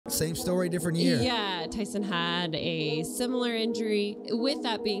same story, different year. Yeah, Tyson had a similar injury. With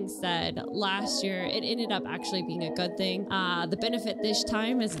that being said, last year it ended up actually being a good thing. The benefit this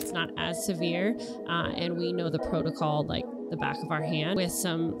time is it's not as severe, and we know the protocol like the back of our hand with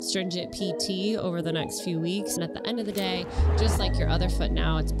some stringent PT over the next few weeks. And at the end of the day, just like your other foot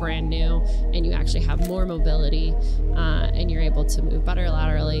now, it's brand new and you actually have more mobility and you're able to move better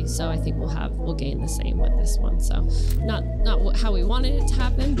laterally. So I think we'll gain the same with this one. So not how we wanted it to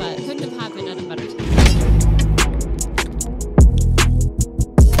happen, but couldn't have happened at a better time.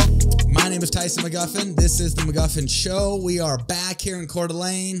 My name is Tyson McGuffin. This is the McGuffin Show. We are back here in Coeur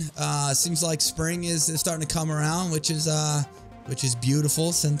d'Alene. Seems like spring is starting to come around, which is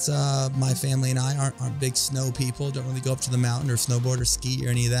beautiful since my family and I aren't big snow people. Don't really go up to the mountain or snowboard or ski or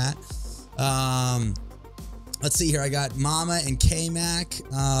any of that. Let's see here. I got Mama and K-Mac,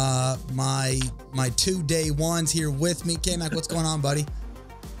 my 2 day ones here with me. K-Mac, what's going on, buddy?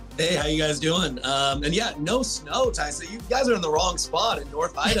 Hey, how you guys doing? And yeah, no snow, Tyson. You guys are in the wrong spot in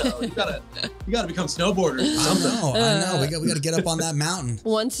North Idaho. You gotta become snowboarders or something. I know. We got to get up on that mountain.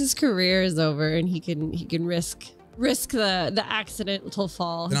 Once his career is over and he can risk the accidental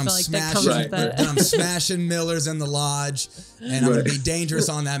fall. Then I'm smashing Millers in the lodge, and I'm gonna be dangerous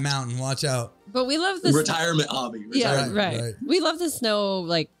on that mountain. Watch out. But we love this retirement hobby. Right. We love the snow,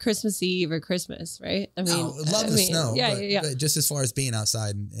 like Christmas Eve or Christmas, right? I mean, love the snow. Yeah. But just as far as being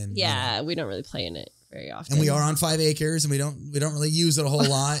outside and we don't really play in it very often. And we are on 5 acres, and we don't really use it a whole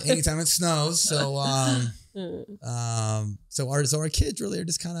lot anytime it snows. So so our kids really are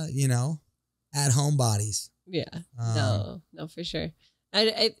just kind of at home bodies. Yeah. No, for sure.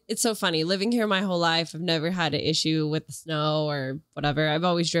 It's so funny living here my whole life. I've never had an issue with the snow or whatever. I've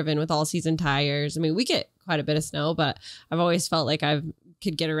always driven with all season tires. I mean, we get quite a bit of snow, but I've always felt like I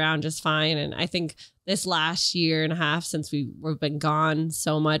could get around just fine. And I think this last year and a half, since we've been gone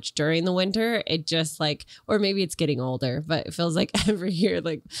so much during the winter, it just or maybe it's getting older, but it feels like every year,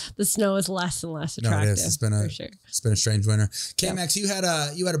 like the snow is less and less attractive. No, it is. It's been a strange winter. K-Max, you had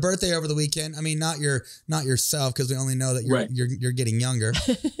a birthday over the weekend. I mean, not yourself, because we only know that you're getting younger.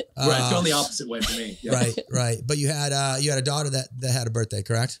 Right, it's going the opposite way for me. Yeah. Right. But you had a daughter that had a birthday,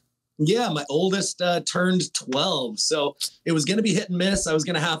 correct? Yeah, my oldest turned 12, so it was going to be hit and miss. I was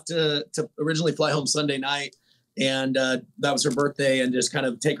going to have to originally fly home Sunday night, and that was her birthday, and just kind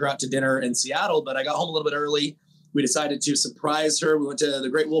of take her out to dinner in Seattle. But I got home a little bit early. We decided to surprise her. We went to the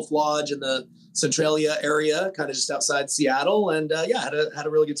Great Wolf Lodge in the Centralia area, kind of just outside Seattle, and had a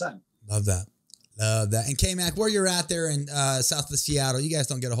really good time. Love that. And K-Mac, where you're at there in south of Seattle, you guys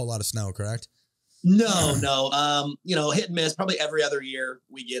don't get a whole lot of snow, correct? No. Hit and miss. Probably every other year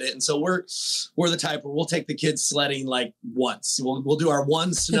we get it, and so we're the type where we'll take the kids sledding like once. We'll do our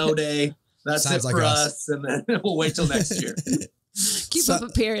one snow day. That's Sounds it for us, and then we'll wait till next year. Keep up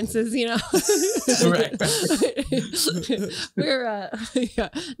appearances, Right. We're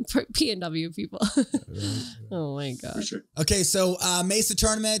P&W people. Oh my gosh. Sure. Okay, so Mesa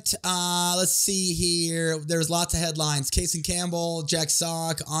tournament. Let's see here. There's lots of headlines. Kason Campbell, Jack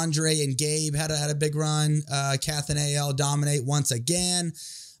Sock, Andre, and Gabe had a big run. Kath and AL dominate once again.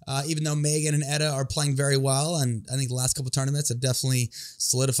 Even though Megan and Etta are playing very well, and I think the last couple of tournaments have definitely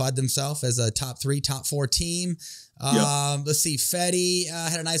solidified themselves as a top 3, top 4 team. Let's see. Fetty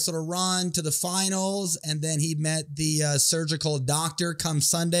had a nice little run to the finals, and then he met the surgical doctor come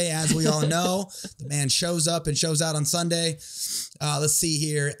Sunday, as we all know. The man shows up and shows out on Sunday. Let's see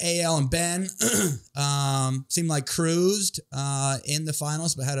here. AL and Ben seemed like cruised in the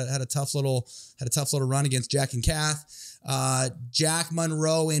finals, but had a tough little run against Jack and Kath. Jack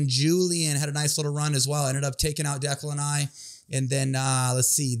Monroe and Julian had a nice little run as well. Ended up taking out Declan and I. And then let's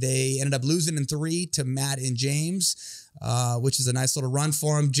see, they ended up losing in 3 to Matt and James, which is a nice little run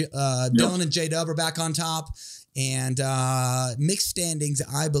for them. Dylan and J-Dub are back on top. And mixed standings,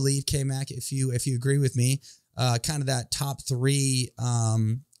 I believe, K-Mac, if you agree with me, kind of that top 3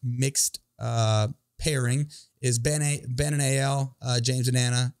 mixed pairing is Ben and AL, James and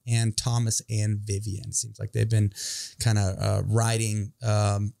Anna, and Thomas and Vivian. Seems like they've been kind of riding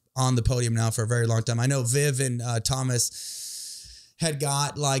on the podium now for a very long time. I know Viv and Thomas had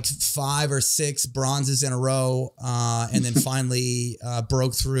got like 5 or 6 bronzes in a row, and then finally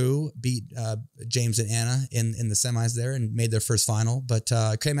broke through, beat James and Anna in the semis there, and made their first final. But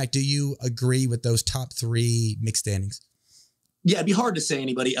K-Mac, do you agree with those top 3 mixed standings? Yeah, it'd be hard to say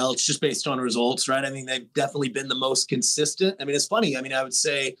anybody else just based on results, right? I mean, they've definitely been the most consistent. I mean, it's funny. I mean, I would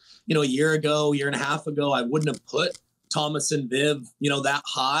say, a year and a half ago, I wouldn't have put Thomas and Viv, that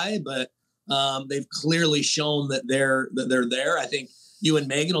high, but they've clearly shown that they're there. I think, you and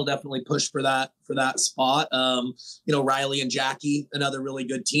Megan will definitely push for that spot. Riley and Jackie, another really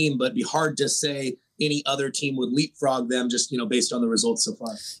good team, but it'd be hard to say any other team would leapfrog them just, based on the results so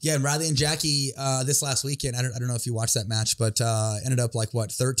far. Yeah. And Riley and Jackie, this last weekend, I don't know if you watched that match, but ended up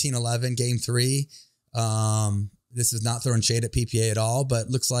 13-11 game 3. This is not throwing shade at PPA at all, but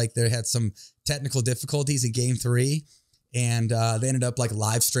looks like they had some technical difficulties in game 3, and they ended up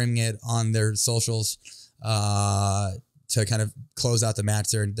live streaming it on their socials to kind of close out the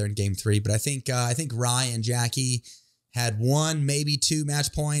match there in game 3. But I think Rye and Jackie had 1, maybe 2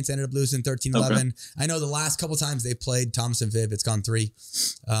 match points, ended up losing 13-11. Okay. I know the last couple times they played Thomas and Viv, it's gone 3.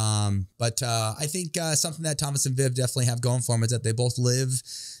 But I think something that Thomas and Viv definitely have going for them is that they both live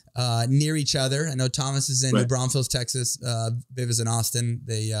near each other. I know Thomas is in New Braunfels, Texas. Viv is in Austin.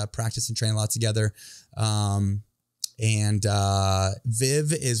 They practice and train a lot together. And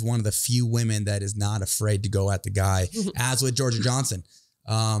Viv is one of the few women that is not afraid to go at the guy, as with Georgia Johnson.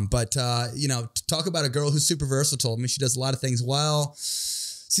 But talk about a girl who's super versatile. I mean, she does a lot of things well.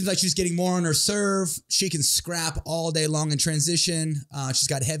 Seems like she's getting more on her serve. She can scrap all day long in transition. She's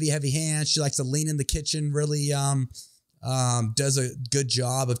got heavy hands. She likes to lean in the kitchen, really does a good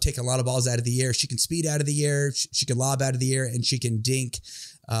job of taking a lot of balls out of the air. She can speed out of the air. She can lob out of the air, and she can dink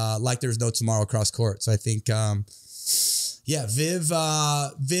like there's no tomorrow across court. So I think, Viv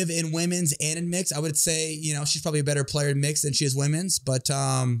in women's and in mixed, I would say, she's probably a better player in mixed than she is women's, but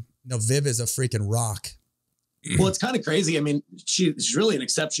Viv is a freaking rock. Well, it's kind of crazy. I mean, she's really an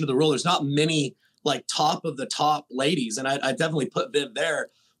exception to the rule. There's not many top of the top ladies, and I definitely put Viv there,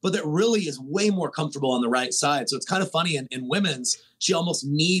 but that really is way more comfortable on the right side. So it's kind of funny in women's, she almost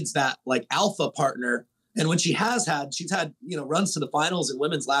needs that alpha partner. And when she's had, runs to the finals in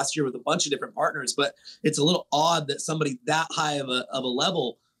women's last year with a bunch of different partners, but it's a little odd that somebody that high of a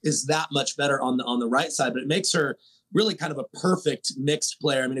level is that much better on the right side, but it makes her really kind of a perfect mixed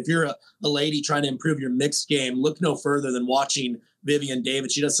player. I mean, if you're a lady trying to improve your mixed game, look no further than watching Vivian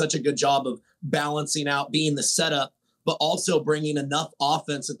David. She does such a good job of balancing out, being the setup, but also bringing enough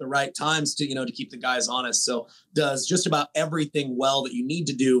offense at the right times to, to keep the guys honest. So does just about everything well that you need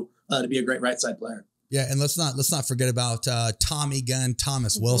to do to be a great right side player. Yeah, and let's not forget about Tommy Gun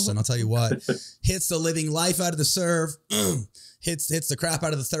Thomas Wilson. I'll tell you what, hits the living life out of the serve, hits the crap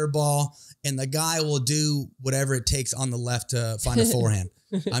out of the third ball, and the guy will do whatever it takes on the left to find a forehand.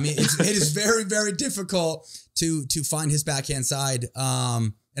 I mean, it is very, very difficult to find his backhand side.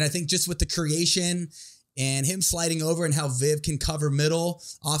 And I think just with the creation and him sliding over and how Viv can cover middle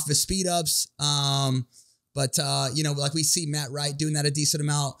off of his speed ups. But we see Matt Wright doing that a decent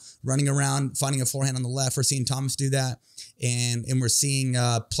amount, running around, finding a forehand on the left. We're seeing Thomas do that. And we're seeing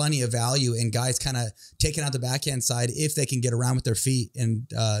plenty of value in guys kind of taking out the backhand side if they can get around with their feet and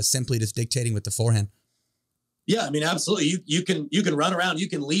simply just dictating with the forehand. Yeah, I mean, absolutely. You can run around. You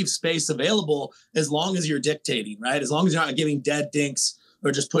can leave space available as long as you're dictating, right? As long as you're not giving dead dinks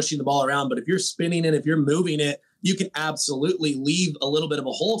or just pushing the ball around. But if you're spinning it, if you're moving it, you can absolutely leave a little bit of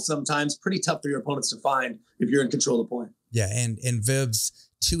a hole sometimes. Pretty tough for your opponents to find if you're in control of the point. Yeah, and Viv's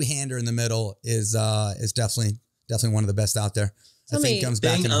two-hander in the middle is definitely one of the best out there. I think comes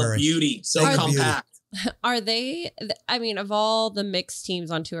back in a hurry. Beauty, so compact. Are they? I mean, of all the mixed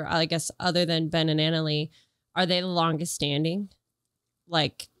teams on tour, I guess other than Ben and Annalie, are they the longest standing?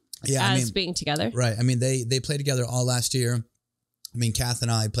 Being together, right? I mean, they played together all last year. I mean, Kath and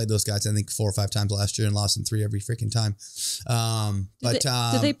I played those guys, I think 4 or 5 times last year and lost in 3 every freaking time.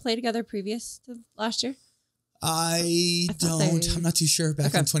 Did they play together previous to last year? I'm not too sure.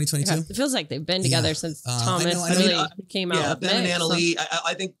 Back in 2022. Okay. It feels like they've been together since Thomas came out. Yeah, Ben and Annalie.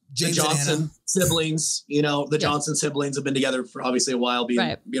 I think James the Johnson siblings, the Johnson siblings have been together for obviously a while,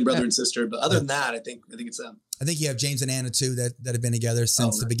 being brother and sister. But other than that, I think it's them. I think you have James and Anna too that have been together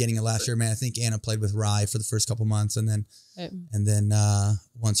since the beginning of last year. Man, I think Anna played with Rye for the first couple months, and then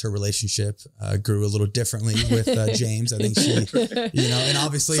once her relationship grew a little differently with James, I think she, and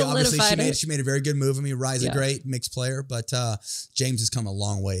obviously she made a very good move. I mean, Rye's a great mixed player, but James has come a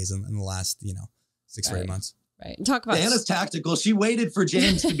long ways in the last 6 or 8 months. Right. And talk about Anna's tactical. She waited for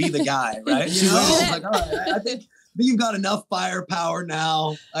James to be the guy, right? She was like, all right, I think you've got enough firepower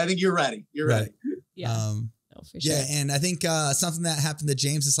now. I think you're ready. You're ready. Yeah. For sure. Yeah, and I think something that happened to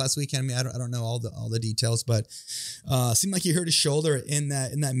James this last weekend. I mean, I don't know all the details, but seemed like he hurt his shoulder in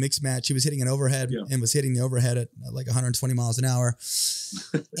that mixed match. He was hitting an overhead and was hitting the overhead at 120 miles an hour.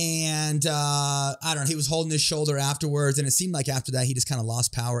 And I don't know, he was holding his shoulder afterwards, and it seemed like after that he just kind of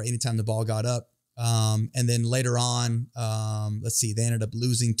lost power anytime the ball got up. And then later on, they ended up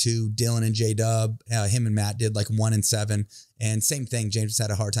losing to Dylan and J-Dub. Him and Matt did 1 and 7. And same thing, James just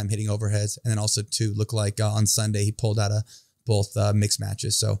had a hard time hitting overheads. And then also to look like on Sunday, he pulled out a mixed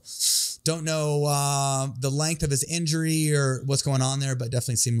matches. So don't know the length of his injury or what's going on there, but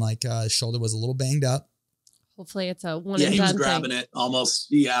definitely seemed like his shoulder was a little banged up. Hopefully it's a one. Yeah, and he was done grabbing thing. it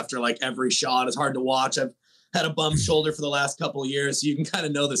almost after like every shot. It's hard to watch. I've had a bum shoulder for the last couple of years, so you can kind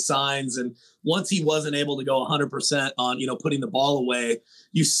of know the signs. And once he wasn't able to go 100% on, putting the ball away,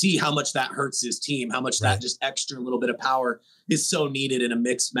 you see how much that hurts his team, how much that just extra little bit of power is so needed in a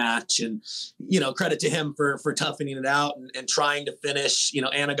mixed match. And, credit to him for toughening it out and trying to finish.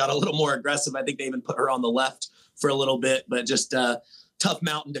 Anna got a little more aggressive. I think they even put her on the left for a little bit, but just tough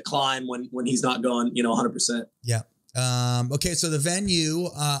mountain to climb when he's not going, 100%. Yeah. Okay. So the venue,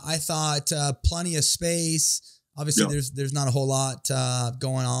 I thought plenty of space. Obviously there's not a whole lot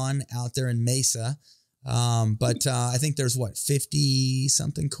going on out there in Mesa. But I think there's 50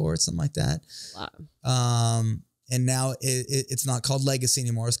 something courts, something like that. Wow. And now it's not called Legacy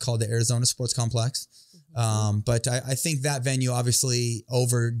anymore. It's called the Arizona Sports Complex. But I think that venue obviously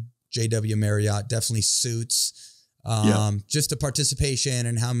over JW Marriott definitely suits just the participation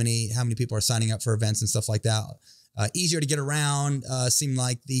and how many people are signing up for events and stuff like that. Easier to get around. Seemed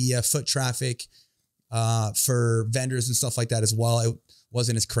like the foot traffic for vendors and stuff like that as well. It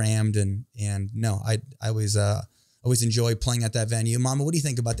wasn't as crammed and no, I always enjoy playing at that venue. Mama, what do you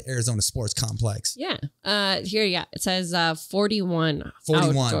think about the Arizona Sports Complex? Yeah. Here, it says 41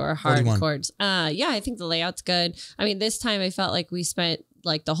 outdoor hard courts. Yeah, I think the layout's good. I mean, this time I felt like we spent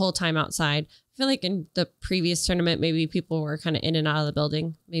like the whole time outside. I feel like in the previous tournament, maybe people were kind of in and out of the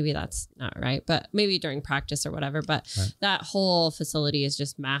building. Maybe that's not right, but maybe during practice or whatever. But that whole facility is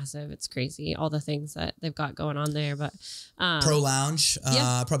just massive. It's crazy. All the things that they've got going on there. But Pro Lounge,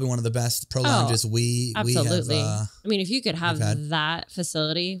 probably one of the best pro lounges we have. I mean, if you could have that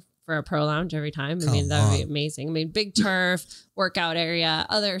facility for a pro lounge every time, I mean, that would be amazing. I mean, big turf, workout area,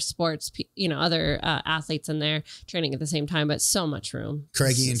 other sports, other athletes in there training at the same time, but so much room.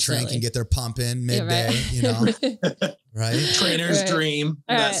 Craigie and Trent can get their pump in midday, right? Trainer's dream,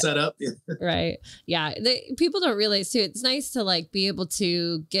 that setup. Right. Yeah. People don't realize too, it's nice to like be able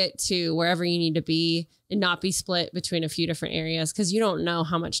to get to wherever you need to be and not be split between a few different areas because you don't know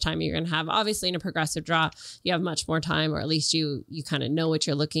how much time you're going to have. Obviously, in a progressive draw, you have much more time, or at least you kind of know what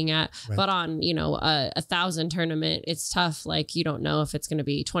you're looking at. Right. But on, a 1,000 tournament, it's tough. Like you don't know if it's going to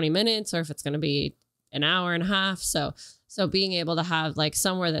be 20 minutes or if it's going to be an hour and a half. So being able to have like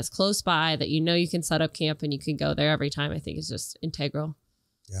somewhere that's close by that you can set up camp and you can go there every time, I think is just integral.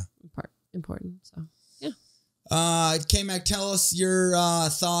 Yeah. Important. So. K-Mac, tell us your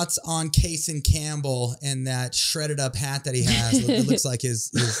thoughts on Kaysen Campbell and that shredded up hat that he has. It looks like his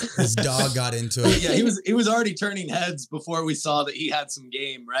dog got into it. Yeah, he was already turning heads before we saw that he had some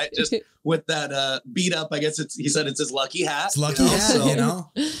game, right? Just with that beat up, I guess he said it's his lucky hat. It's lucky hat,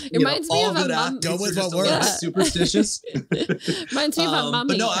 It reminds me of a mom. Go with what works. Superstitious. Reminds me of a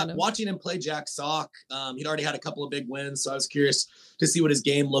mommy. But no, watching him play Jack Sock, he'd already had a couple of big wins, so I was curious to see what his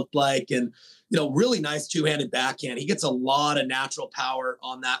game looked like. And really nice two-handed backhand. He gets a lot of natural power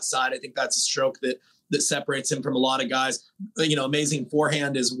on that side. I think that's a stroke that separates him from a lot of guys. Amazing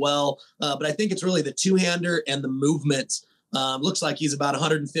forehand as well. But I think it's really the two-hander and the movement. Looks like he's about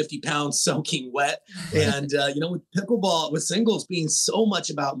 150 pounds soaking wet. And, with pickleball, with singles being so much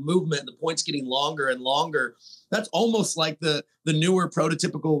about movement, the points getting longer and longer, that's almost like the newer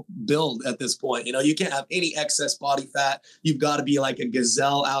prototypical build at this point. You can't have any excess body fat. You've got to be like a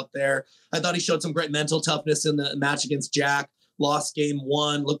gazelle out there. I thought he showed some great mental toughness in the match against Jack. Lost game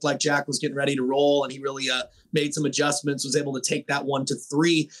 1, looked like Jack was getting ready to roll, and he really made some adjustments, was able to take that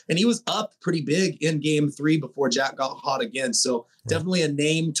 1-3, and he was up pretty big in game 3 before Jack got hot again. So definitely a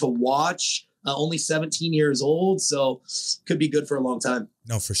name to watch. Only 17 years old, so could be good for a long time.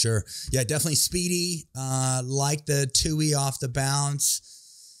 No, for sure. Yeah, definitely speedy. Like the 2E off the bounce.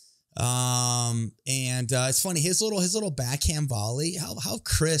 And it's funny, his little backhand volley, how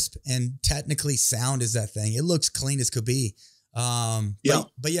crisp and technically sound is that thing? It looks clean as could be. A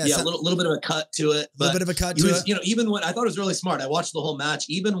little bit of a cut to it. A little bit of a cut to it. Even when I thought it was really smart, I watched the whole match,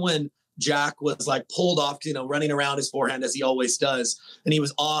 even when Jack was like pulled off, running around his forehand as he always does, and he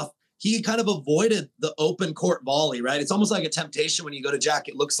was off, he kind of avoided the open court volley, right? It's almost like a temptation when you go to Jack.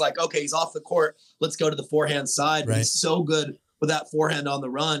 It looks like, okay, he's off the court. Let's go to the forehand side. Right. He's so good with that forehand on the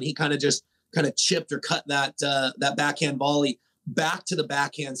run. He kind of chipped or cut that backhand volley back to the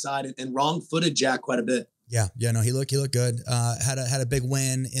backhand side and wrong-footed Jack quite a bit. Yeah, no, he looked good. Had a big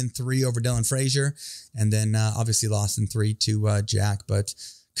win in 3 over Dylan Frazier, and then obviously lost in 3 to Jack. But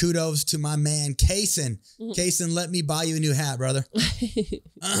kudos to my man Kaysen. Kaysen, let me buy you a new hat, brother.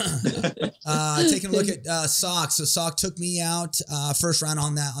 Taking a look at Sock. So Sock took me out first round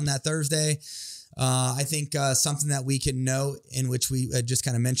on that Thursday. I think something that we can note, in which we just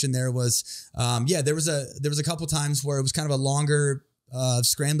kind of mentioned there, was there was a couple times where it was kind of a longer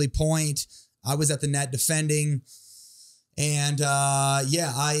scrambly point. I was at the net defending, and I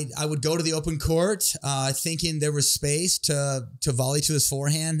would go to the open court thinking there was space to volley to his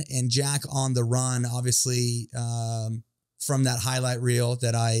forehand, and Jack on the run, obviously from that highlight reel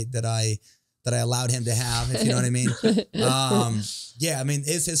that I allowed him to have, if you know what I mean. I mean,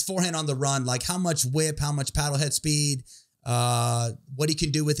 his forehand on the run, like how much whip, how much paddle head speed, what he can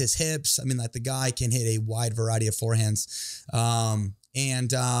do with his hips. I mean, like the guy can hit a wide variety of forehands.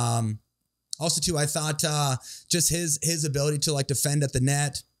 Also too, I thought just his ability to like defend at the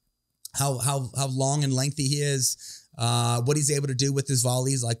net, how long and lengthy he is, what he's able to do with his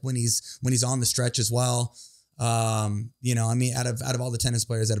volleys, like when he's on the stretch as well. I mean, out of all the tennis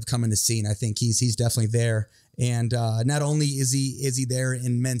players that have come in the scene, I think he's definitely there. And not only is he there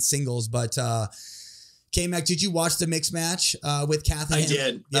in men's singles, but K-Mac, did you watch the mixed match with Kath? I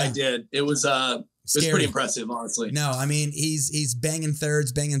did. Yeah. I did. It was pretty impressive, honestly. No, I mean, he's banging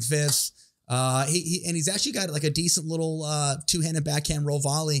thirds, banging fifths. He's actually got like a decent little two-handed backhand roll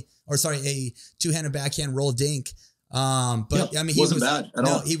volley, a two-handed backhand roll dink. I mean, he wasn't bad at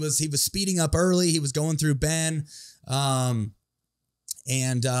all. He was speeding up early. He was going through Ben. I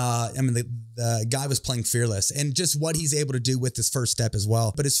mean, the guy was playing fearless, and just what he's able to do with his first step as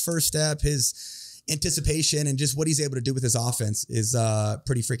well. But his first step, his anticipation, and just what he's able to do with his offense is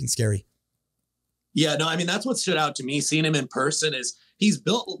pretty freaking scary. Yeah, no, I mean, that's what stood out to me. Seeing him in person is he's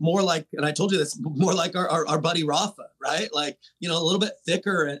built more like, and I told you this, more like our buddy Rafa, right? Like, a little bit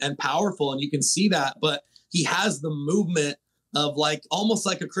thicker and powerful, and you can see that, but he has the movement of like almost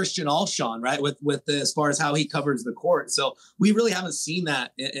like a Christian Alshon, right? With as far as how he covers the court. So we really haven't seen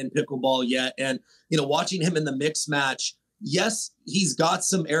that in pickleball yet. And, watching him in the mixed match, yes, he's got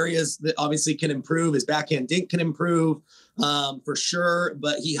some areas that obviously can improve. His backhand dink can improve for sure,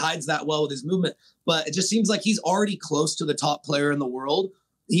 but he hides that well with his movement. But it just seems like he's already close to the top player in the world,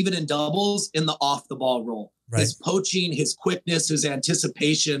 even in doubles, in the off the ball role. Right. His poaching, his quickness, his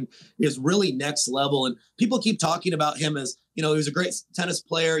anticipation is really next level. And people keep talking about him as, he was a great tennis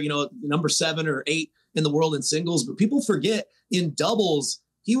player, number 7 or 8 in the world in singles. But people forget in doubles,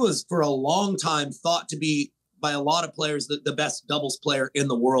 he was for a long time thought to be, by a lot of players, the best doubles player in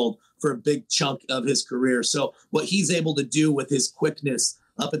the world for a big chunk of his career. So what he's able to do with his quickness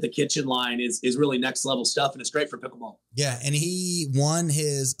up at the kitchen line is really next level stuff, and it's great for pickleball. Yeah, and he won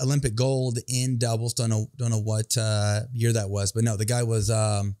his Olympic gold in doubles. Don't know what year that was, but no, the guy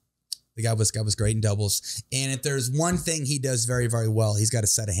was great in doubles. And if there's one thing he does very, very well, he's got a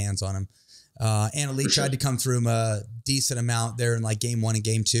set of hands on him. And Elite tried to come through him a decent amount there in like game 1 and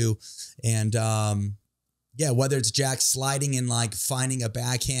game 2, and whether it's Jack sliding and like finding a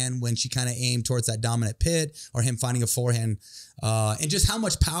backhand when she kind of aimed towards that dominant pit, or him finding a forehand, and just how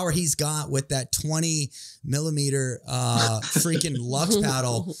much power he's got with that 20 millimeter freaking Lux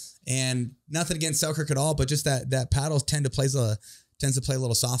paddle. And nothing against Selkirk at all, but just that paddle tends to play a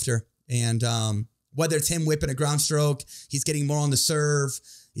little softer. And whether it's him whipping a ground stroke, he's getting more on the serve.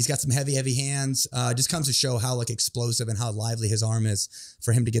 He's got some heavy hands. Just comes to show how like explosive and how lively his arm is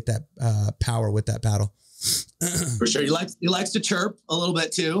for him to get that power with that paddle. For sure. He likes to chirp a little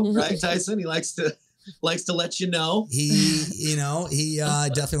bit too, right, Tyson? He likes to let you know. He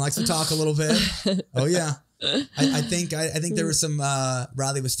definitely likes to talk a little bit. Oh yeah. I think there was some,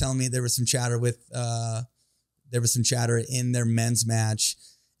 Riley was telling me there was some chatter in their men's match,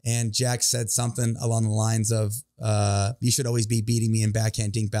 and Jack said something along the lines of, you should always be beating me in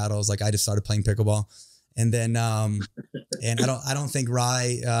backhand dink battles. Like I just started playing pickleball. And then, and I don't think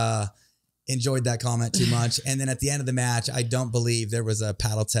Rye, enjoyed that comment too much. And then at the end of the match, I don't believe there was a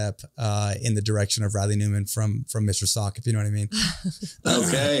paddle tap in the direction of Riley Newman from Mr. Sock, if you know what I mean.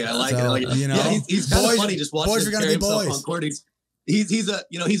 Okay, I like it. He's kind of funny just watching him carry himself on court. He's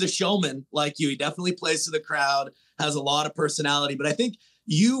a showman like you. He definitely plays to the crowd, has a lot of personality, but I think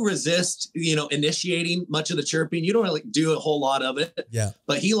you resist, initiating much of the chirping. You don't really do a whole lot of it. Yeah.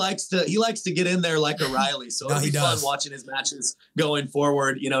 But he likes to get in there like a Riley. So it'll be fun watching his matches going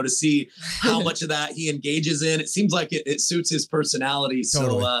forward, to see how much of that he engages in. It seems like it suits his personality.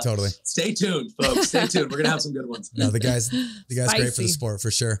 Totally. Stay tuned, folks. Stay tuned. We're going to have some good ones. No, the guy's great for the sport for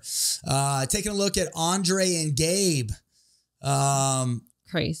sure. Taking a look at Andre and Gabe.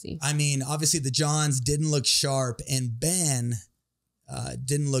 Crazy. I mean, obviously the Johns didn't look sharp, and Ben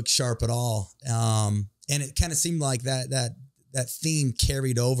didn't look sharp at all. And it kind of seemed like that theme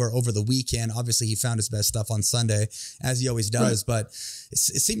carried over the weekend. Obviously he found his best stuff on Sunday, as he always does, right. But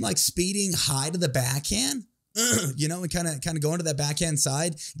it seemed like speeding high to the backhand you know, and kind of go into that backhand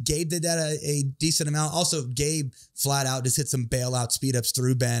side. Gabe did that a decent amount. Also, Gabe flat out just hit some bailout speed ups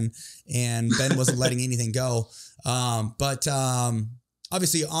through Ben, and Ben wasn't letting anything go. But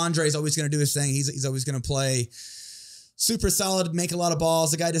obviously, Andre's always going to do his thing. He's always going to play super solid, make a lot of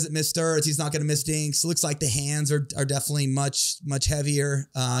balls. The guy doesn't miss thirds. He's not going to miss dinks. Looks like the hands are definitely much heavier.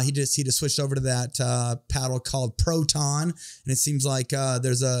 He just switched over to that paddle called Proton, and it seems like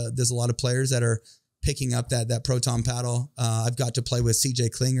there's a lot of players that are picking up that Proton paddle. I've got to play with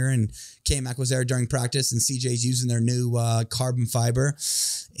CJ Klinger, and K-Mac was there during practice, and CJ's using their new carbon fiber,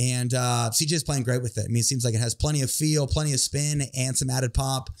 and CJ's playing great with it. I mean, it seems like it has plenty of feel, plenty of spin, and some added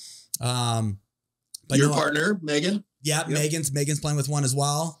pop. But your partner, Megan? Yeah, yep. Megan's playing with one as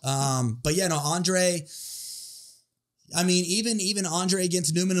well. But yeah, no, Andre, I mean, even Andre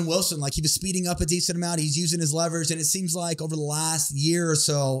against Newman and Wilson, like he was speeding up a decent amount. He's using his levers, and it seems like over the last year or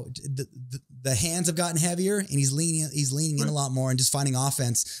so, the hands have gotten heavier, and he's leaning in a lot more and just finding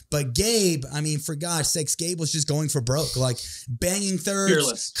offense. But Gabe, I mean, for God's sakes, Gabe was just going for broke, like banging thirds.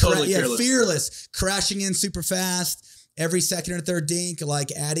 Fearless. Totally fearless. Crashing in super fast. Every second or third dink,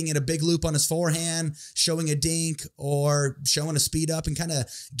 like adding in a big loop on his forehand, showing a dink or showing a speed up and kind of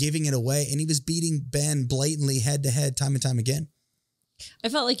giving it away. And he was beating Ben blatantly head to head time and time again. I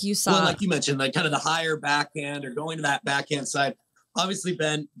felt like you saw, well, like you mentioned, like kind of the higher backhand or going to that backhand side. Obviously,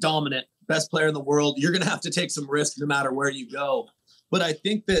 Ben, dominant, best player in the world. You're going to have to take some risk no matter where you go. But I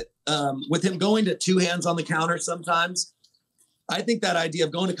think that with him going to two hands on the counter sometimes, I think that idea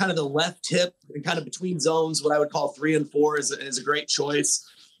of going to kind of the left hip and kind of between zones, what I would call 3 and 4 is a great choice.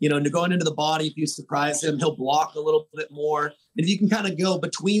 You know, going into the body, if you surprise him, he'll block a little bit more. And if you can kind of go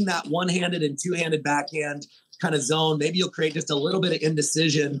between that one-handed and two-handed backhand kind of zone, maybe you'll create just a little bit of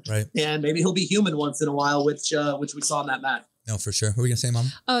indecision. Right. And maybe he'll be human once in a while, which we saw in that match. No, for sure. What were we going to say, Mom?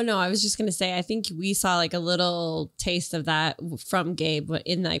 Oh, no, I was just going to say, I think we saw like a little taste of that from Gabe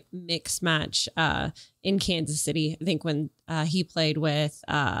in that mixed match in Kansas City. I think when he played with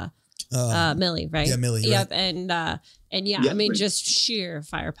Millie, right? Yeah, Millie. Yep. Right. And yeah, I mean, just sheer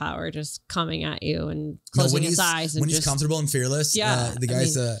firepower just coming at you and closing his eyes. And when he's comfortable and fearless,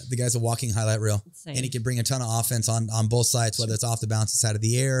 the guy's a walking highlight reel. Insane. And he can bring a ton of offense on both sides, whether it's off the bounce, side of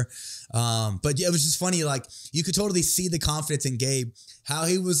the air. But yeah, it was just funny. Like you could totally see the confidence in Gabe, how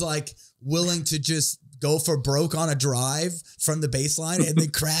he was like willing to just go for broke on a drive from the baseline and then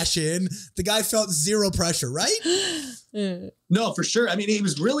crash in. The guy felt zero pressure, right? No, for sure. I mean, he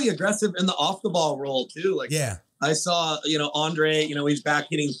was really aggressive in the off the ball roll too. Like, yeah. I saw, Andre, he's back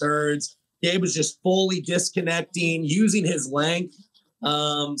hitting thirds. Gabe was just fully disconnecting, using his length.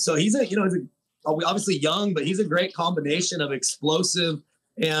 So he's he's obviously young, but he's a great combination of explosive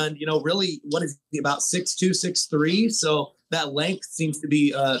and, really, what is he, about 6'2", 6'3"? So that length seems to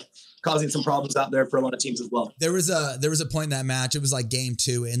be causing some problems out there for a lot of teams as well. There was a point in that match. It was like game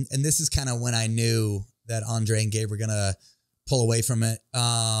 2. And this is kind of when I knew that Andre and Gabe were going to pull away from it.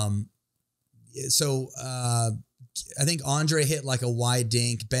 I think Andre hit like a wide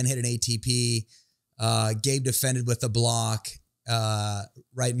dink. Ben hit an ATP. Gabe defended with a block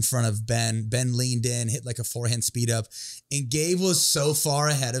right in front of Ben. Ben leaned in, hit like a forehand speed up, and Gabe was so far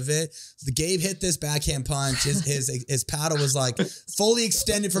ahead of it. The Gabe hit this backhand punch. His paddle was like fully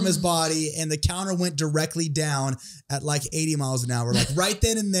extended from his body, and the counter went directly down at like 80 miles an hour. Like right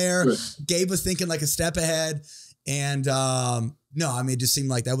then and there, Gabe was thinking like a step ahead. And no, I mean, it just seemed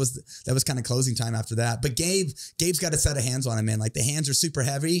like that was kind of closing time after that. But Gabe's got a set of hands on him, man. Like the hands are super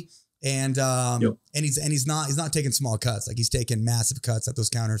heavy, and and he's not taking small cuts. Like he's taking massive cuts at those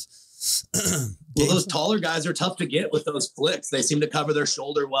counters. Well, those taller guys are tough to get with those flicks. They seem to cover their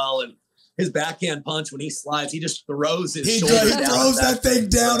shoulder well, and his backhand punch when he slides, he just throws his shoulder down. He throws that thing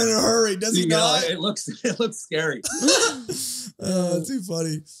down in a hurry, doesn't he? It looks scary. Too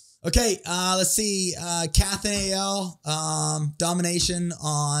funny. Okay, let's see. Kath and AL domination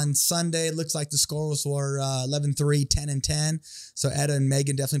on Sunday. Looks like the scores were 11-3, 10-10. So Etta and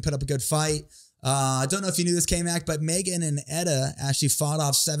Megan definitely put up a good fight. I don't know if you knew this, K-Mac, but Megan and Etta actually fought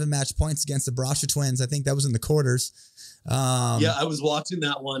off 7 match points against the Brasher twins. I think that was in the quarters. Yeah, I was watching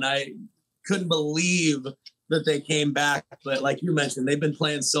that one. I couldn't believe that they came back. But like you mentioned, they've been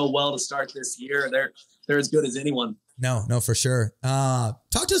playing so well to start this year. They're as good as anyone. No, for sure.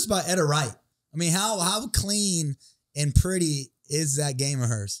 Talk to us about Etta Wright. I mean, how clean and pretty is that game of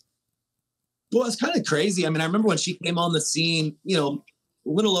hers? Well, it's kind of crazy. I mean, I remember when she came on the scene, a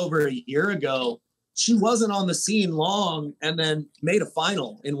little over a year ago, she wasn't on the scene long and then made a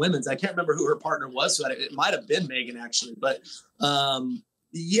final in women's. I can't remember who her partner was. So it might have been Megan actually, but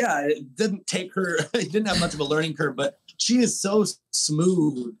it didn't take her, it didn't have much of a learning curve, but she is so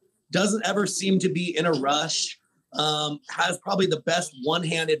smooth doesn't ever seem to be in a rush. Has probably the best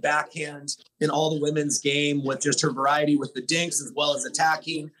one-handed backhand in all the women's game with just her variety with the dinks as well as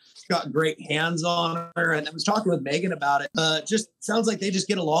attacking. She's got great hands on her. And I was talking with Megan about it. Just sounds like they just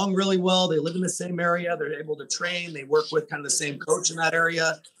get along really well. They live in the same area. They're able to train. They work with kind of the same coach in that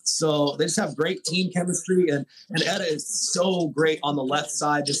area. So they just have great team chemistry. And Etta is so great on the left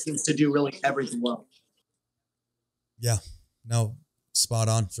side, just seems to do really everything well. Yeah, no, spot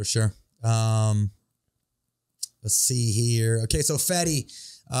on for sure. Let's see here. Okay, so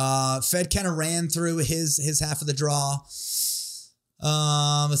Fed kind of ran through his half of the draw.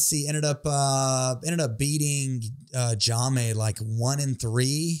 Let's see, ended up beating Jame like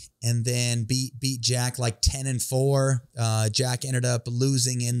 1-3, and then beat Jack like 10-4. Jack ended up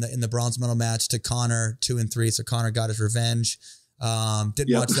losing in the bronze medal match to Connor 2-3. So Connor got his revenge.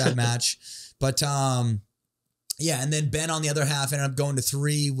 Didn't watch that match, but yeah, and then Ben on the other half ended up going to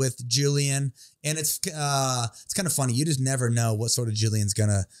 3 with Julian, and it's kind of funny. You just never know what sort of Julian's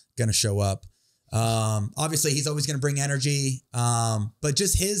gonna show up. Obviously, he's always gonna bring energy, but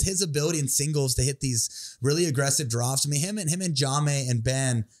just his ability in singles to hit these really aggressive drops. I mean, him and Jame and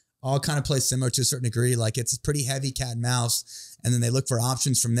Ben all kind of play similar to a certain degree. Like it's pretty heavy cat and mouse, and then they look for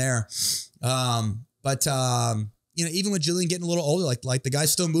options from there. You know, even with Julian getting a little older, like the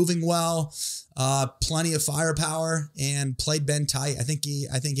guy's still moving well, plenty of firepower, and played Ben tight. I think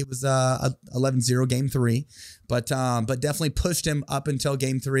it was 11-0 game 3, but definitely pushed him up until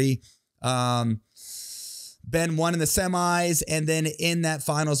game 3. Ben won in the semis, and then in that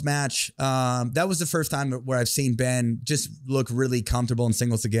finals match, that was the first time where I've seen Ben just look really comfortable in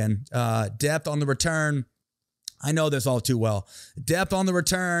singles again. Depth on the return. I know this all too well. Depth on the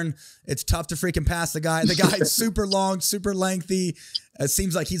return. It's tough to freaking pass the guy. The guy is super long, super lengthy. It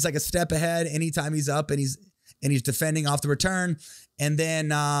seems like he's like a step ahead anytime he's up and he's defending off the return. And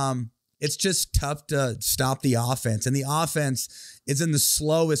then it's just tough to stop the offense. And the offense is in the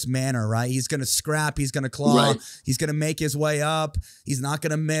slowest manner, right? He's going to scrap. He's going to claw. Right. He's going to make his way up. He's not going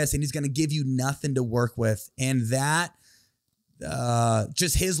to miss. And he's going to give you nothing to work with. And that,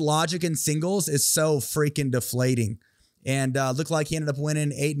 just his logic in singles is so freaking deflating, and looked like he ended up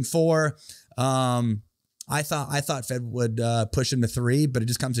winning 8-4. I thought Fed would push him to 3, but it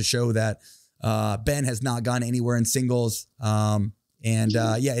just comes to show that Ben has not gone anywhere in singles. Yeah,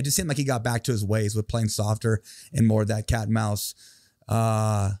 it just seemed like he got back to his ways with playing softer and more of that cat and mouse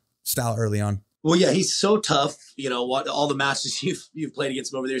style early on. Well, yeah, he's so tough. You know, all the matches you've played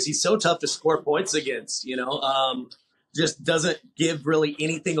against him over the years, he's so tough to score points against. You know. Just doesn't give really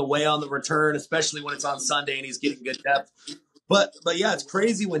anything away on the return, especially when it's on Sunday and he's getting good depth. But yeah, it's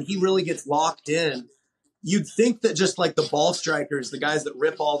crazy when he really gets locked in. You'd think that just like the ball strikers, the guys that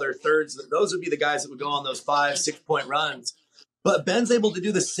rip all their thirds, that those would be the guys that would go on those 5-6 point runs. But Ben's able to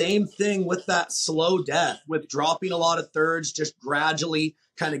do the same thing with that slow death, with dropping a lot of thirds, just gradually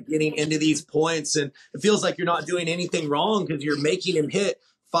kind of getting into these points. And it feels like you're not doing anything wrong because you're making him hit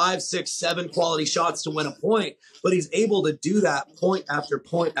 5, 6, 7 quality shots to win a point, but he's able to do that point after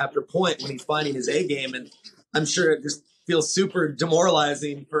point after point when he's finding his A game. And I'm sure it just feels super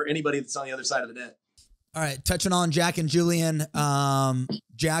demoralizing for anybody that's on the other side of the net. All right. Touching on Jack and Julian,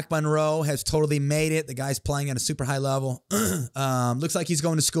 Jack Monroe has totally made it. The guy's playing at a super high level. Looks like he's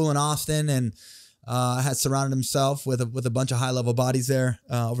going to school in Austin, and has surrounded himself with a bunch of high level bodies there,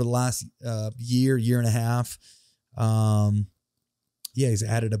 over the last, year and a half. Yeah, he's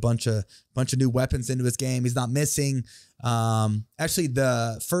added a bunch of new weapons into his game. He's not missing. Actually,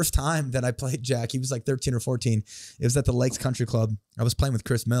 the first time that I played Jack, he was like 13 or 14. It was at the Lakes Country Club. I was playing with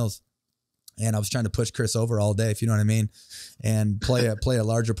Chris Mills, and I was trying to push Chris over all day, if you know what I mean, and play a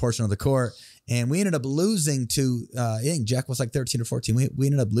larger portion of the court. And we ended up losing to, I think Jack was like 13 or 14. We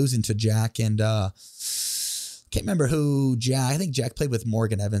ended up losing to Jack, and can't remember who I think Jack played with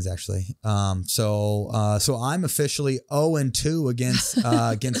Morgan Evans, actually. So I'm officially 0-2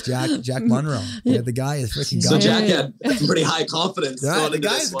 against Jack Monroe. Yeah, the guy is freaking. So Jack had some pretty high confidence. Yeah, the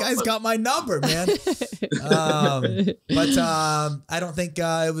guy's got my number, man. But I don't think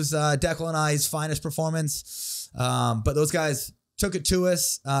it was Declan and I's finest performance. But those guys took it to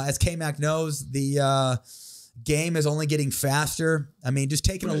us. As K-Mac knows, the game is only getting faster. I mean, just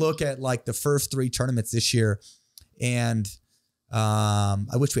taking a look at like the first 3 tournaments this year. And I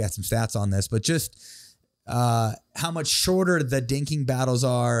wish we had some stats on this, but just how much shorter the dinking battles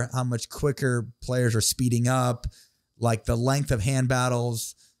are, how much quicker players are speeding up, like the length of hand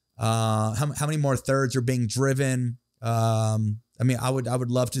battles, how many more thirds are being driven. I mean, I would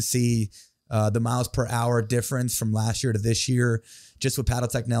love to see the miles per hour difference from last year to this year, just with paddle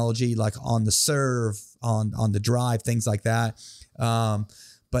technology, like on the serve, on the drive, things like that.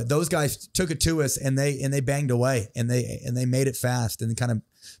 But those guys took it to us and they banged away and they made it fast and kind of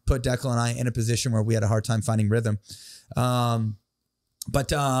put Declan and I in a position where we had a hard time finding rhythm. Yeah,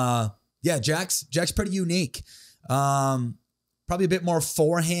 Jack's pretty unique. Probably a bit more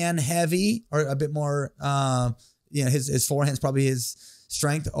forehand heavy, or a bit more, his forehand's probably his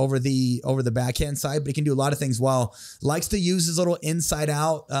strength over the backhand side, but he can do a lot of things well. Likes to use his little inside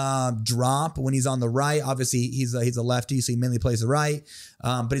out drop when he's on the right. Obviously he's a lefty, so he mainly plays the right.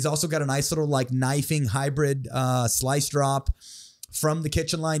 But he's also got a nice little like knifing hybrid slice drop from the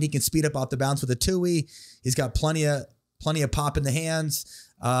kitchen line. He can speed up off the bounce with a two-way. He's got plenty of pop in the hands.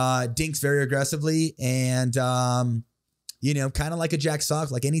 Dinks very aggressively, and kind of like a Jack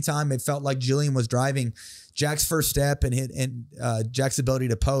Sock. Like anytime it felt like Julian was driving, Jack's first step and Jack's ability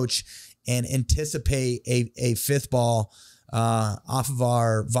to poach and anticipate a fifth ball off of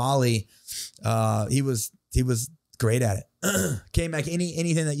our volley, he was great at it. K-Mac,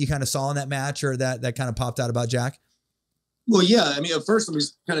 anything that you kind of saw in that match or that kind of popped out about Jack? Well, yeah. I mean, at first, let me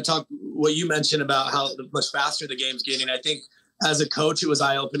kind of talk what you mentioned about how much faster the game's getting. I think as a coach, it was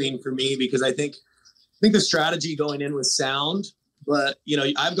eye-opening for me because I think the strategy going in was sound, but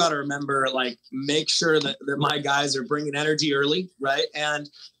I've got to remember, like, make sure that my guys are bringing energy early. Right. And,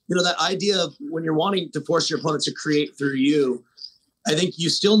 that idea of when you're wanting to force your opponent to create through you, I think you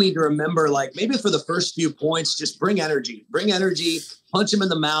still need to remember, like, maybe for the first few points, just bring energy, punch him in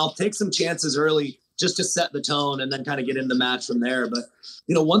the mouth, take some chances early just to set the tone and then kind of get into the match from there. But,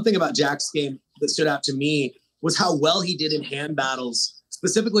 one thing about Jack's game that stood out to me was how well he did in hand battles,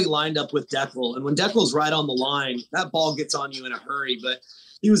 specifically lined up with Deckel. And when Deckel's right on the line, that ball gets on you in a hurry. But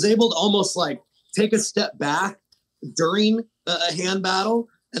he was able to almost like take a step back during a hand battle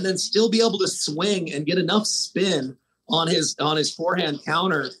and then still be able to swing and get enough spin on his forehand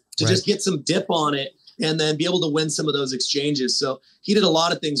counter to just get some dip on it and then be able to win some of those exchanges. So he did a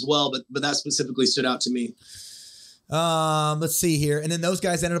lot of things well, but that specifically stood out to me. Let's see here. And then those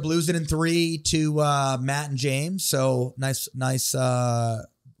guys ended up losing in 3 to Matt and James. So nice,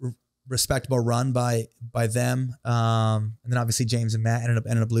 respectable run by them. And then obviously James and Matt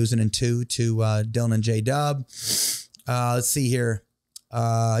ended up losing in 2 to Dylan and J-Dub. Let's see here.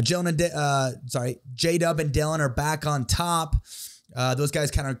 J-Dub and Dylan are back on top. Those guys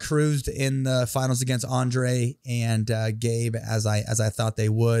kind of cruised in the finals against Andre and Gabe as I thought they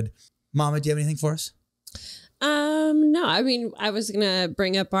would. Mama, do you have anything for us? No, I mean, I was going to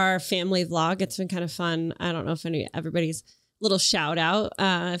bring up our family vlog. It's been kind of fun. I don't know if everybody's little shout out.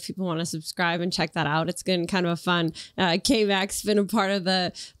 If people want to subscribe and check that out, it's been kind of a fun. K-Mac's been a part of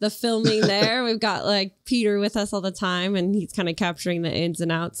the filming there. We've got like Peter with us all the time, and he's kind of capturing the ins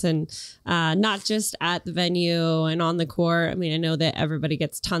and outs, and not just at the venue and on the court. I mean, I know that everybody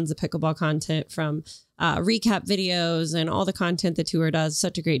gets tons of pickleball content from recap videos and all the content the tour does.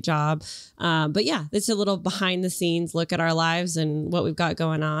 Such a great job. But yeah, it's a little behind the scenes look at our lives and what we've got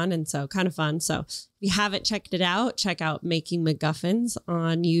going on. And so kind of fun. So if you haven't checked it out, check out Making McGuffins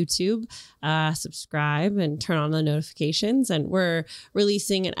on YouTube, subscribe and turn on the notifications. And we're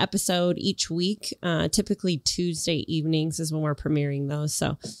releasing an episode each week. Typically Tuesday evenings is when we're premiering those.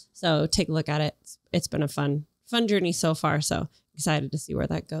 So take a look at it. It's been a fun journey so far. So excited to see where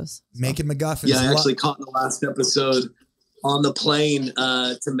that goes. Making McGuffins. Yeah, I actually caught in the last episode on the plane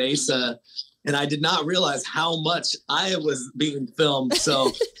to Mesa, and I did not realize how much I was being filmed.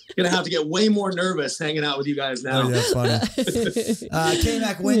 So gonna have to get way more nervous hanging out with you guys now. Oh, that's funny.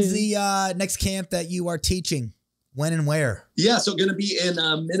 K-Mac, when's the next camp that you are teaching? When and where? Yeah, so going to be in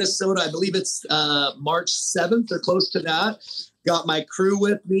Minnesota. I believe it's March 7th or close to that. Got my crew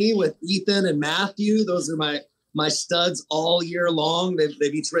with me with Ethan and Matthew. Those are my studs all year long.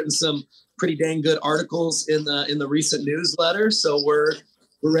 They've each written some pretty dang good articles in the recent newsletter. So we're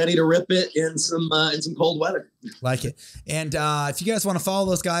ready to rip it in some cold weather. Like it. And if you guys want to follow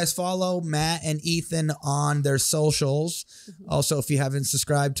those guys, follow Matt and Ethan on their socials. Mm-hmm. Also, if you haven't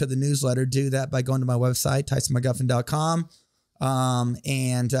subscribed to the newsletter, do that by going to my website, TysonMcGuffin.com.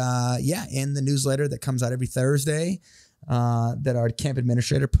 In the newsletter that comes out every Thursday, that our camp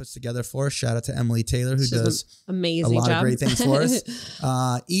administrator puts together for us. Shout out to Emily Taylor, who does amazing a lot job. of great things for us.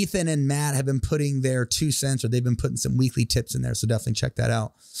 Ethan and Matt have been putting their 2 cents, or they've been putting some weekly tips in there. So definitely check that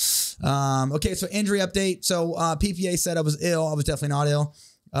out. Okay. So injury update. So, PPA said I was ill. I was definitely not ill.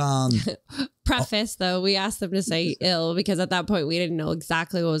 Preface though, we asked them to say ill because at that point we didn't know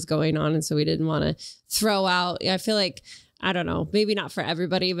exactly what was going on. And so we didn't want to throw out, I feel like, I don't know, maybe not for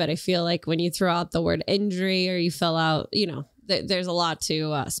everybody, but I feel like when you throw out the word injury or you fill out, there's a lot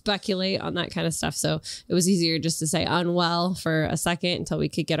to speculate on that kind of stuff. So it was easier just to say unwell for a second until we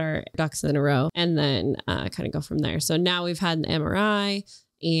could get our ducks in a row and then kind of go from there. So now we've had an MRI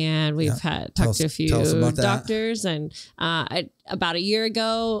and we've talked to a few doctors, and about a year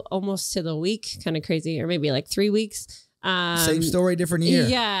ago, almost to the week, kind of crazy, or maybe like 3 weeks. Same story, different year.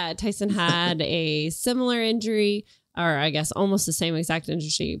 Yeah. Tyson had a similar injury, or I guess almost the same exact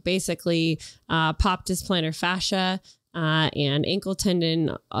injury. Basically, popped his plantar fascia and ankle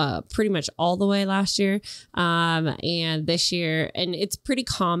tendon pretty much all the way last year. And this year, and it's pretty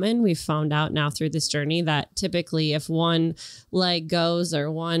common, we've found out now through this journey, that typically if one leg goes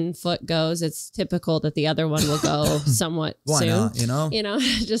or one foot goes, it's typical that the other one will go somewhat soon. Not, you know,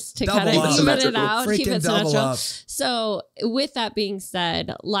 just to kind of even it out, keep it symmetrical. So with that being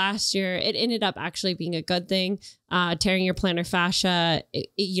said, last year it ended up actually being a good thing. Tearing your plantar fascia,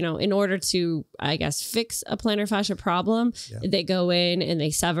 in order to, I guess, fix a plantar fascia problem, they go in and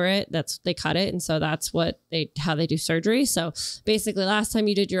they sever it. They cut it. And so that's how they do surgery. So basically last time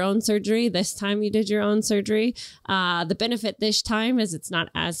you did your own surgery, this time you did your own surgery. The benefit this time is it's not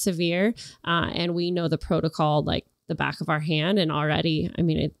as severe. And we know the protocol, like the back of our hand, and already, I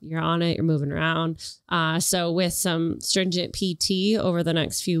mean, you're on it, you're moving around. So with some stringent PT over the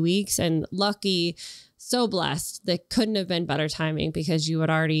next few weeks, and so blessed that couldn't have been better timing, because you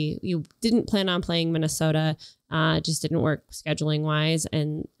didn't plan on playing Minnesota. Just didn't work scheduling wise.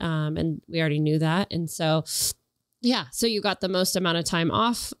 And we already knew that. And so, so you got the most amount of time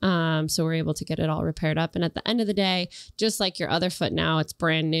off. So we're able to get it all repaired up. And at the end of the day, just like your other foot now, it's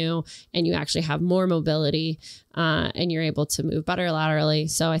brand new and you actually have more mobility, and you're able to move better laterally.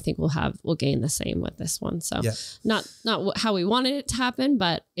 So I think we'll gain the same with this one. So not how we wanted it to happen,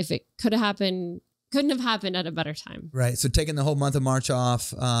 but if it could have happened, couldn't have happened at a better time. Right. So taking the whole month of March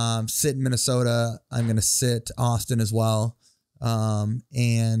off, sit in Minnesota. I'm going to sit Austin as well.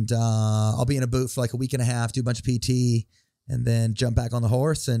 And I'll be in a boot for like a week and a half, do a bunch of PT, and then jump back on the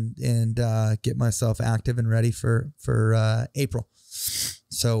horse and get myself active and ready for April.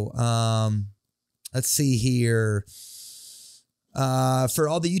 So let's see here. For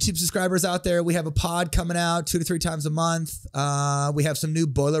all the YouTube subscribers out there, we have a pod coming out 2 to 3 times a month. We have some new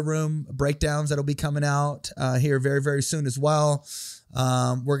boiler room breakdowns that'll be coming out here very, very soon as well.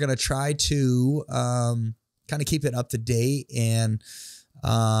 We're going to try to kind of keep it up to date and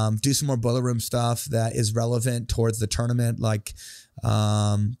do some more boiler room stuff that is relevant towards the tournament, like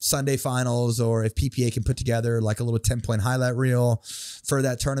Sunday finals, or if PPA can put together like a little 10-point highlight reel for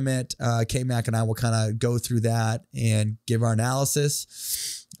that tournament. K-Mac and I will kind of go through that and give our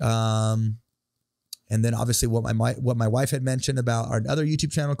analysis. And then obviously what my wife had mentioned about our other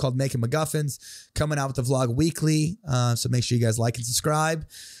YouTube channel called Making McGuffins, coming out with the vlog weekly. So make sure you guys like and subscribe.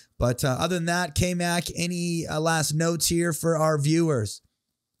 But other than that, K-Mac, any last notes here for our viewers?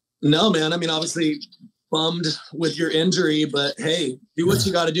 No, man. I mean, obviously bummed with your injury, but hey, do what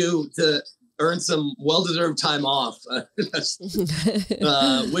you got to do to earn some well-deserved time off.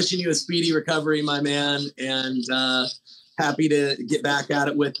 Wishing you a speedy recovery, my man, and happy to get back at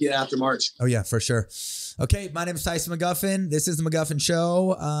it with you after March. Oh yeah, for sure. Okay, my name is Tyson McGuffin. This is the McGuffin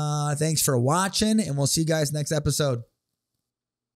Show. Thanks for watching, and we'll see you guys next episode.